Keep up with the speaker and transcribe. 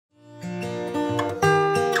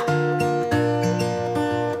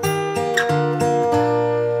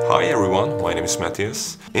is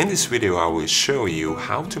Matthias. In this video I will show you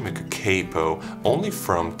how to make a capo only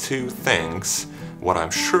from two things, what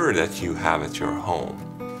I'm sure that you have at your home.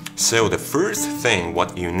 So the first thing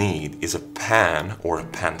what you need is a pen or a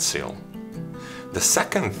pencil. The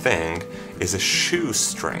second thing is a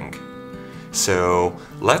shoestring. So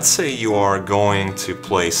let's say you are going to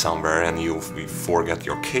play somewhere and you forget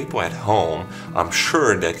your capo at home. I'm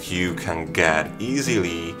sure that you can get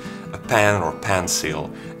easily a pen or pencil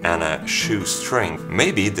and a shoestring.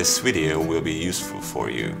 Maybe this video will be useful for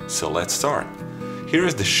you. So let's start. Here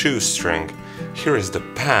is the shoestring, here is the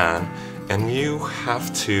pen, and you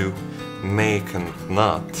have to make a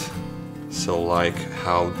knot. So like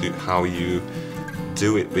how you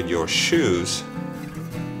do it with your shoes.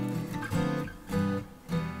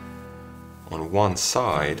 On one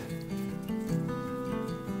side,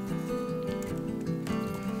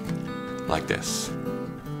 like this.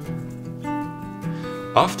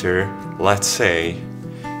 After, let's say,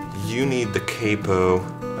 you need the capo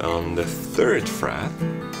on the 3rd fret.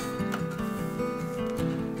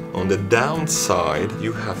 On the down side,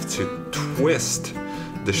 you have to twist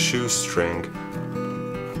the shoestring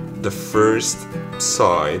the first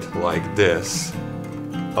side like this.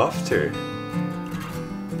 After,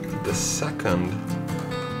 the second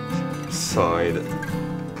side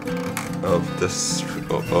of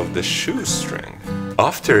the shoestring.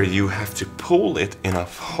 After, you have to pull it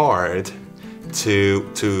enough hard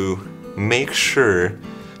to make sure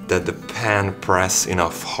that the pen press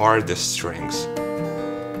enough hard the strings.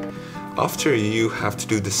 After, you have to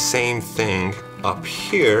do the same thing up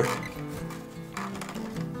here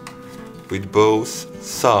with both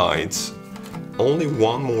sides. Only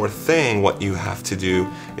one more thing what you have to do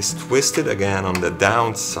is twist it again on the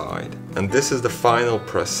down side. And this is the final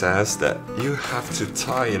process, that you have to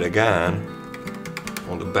tie it again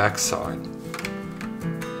on the back side.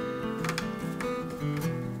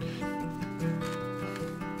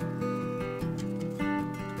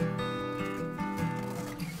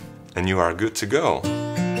 And you are good to go.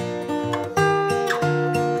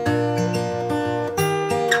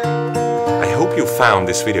 I hope you found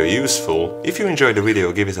this video useful. If you enjoyed the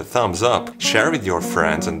video, give it a thumbs up, share with your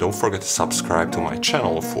friends, and don't forget to subscribe to my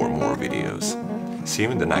channel for more videos. See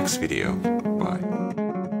you in the next video. Bye.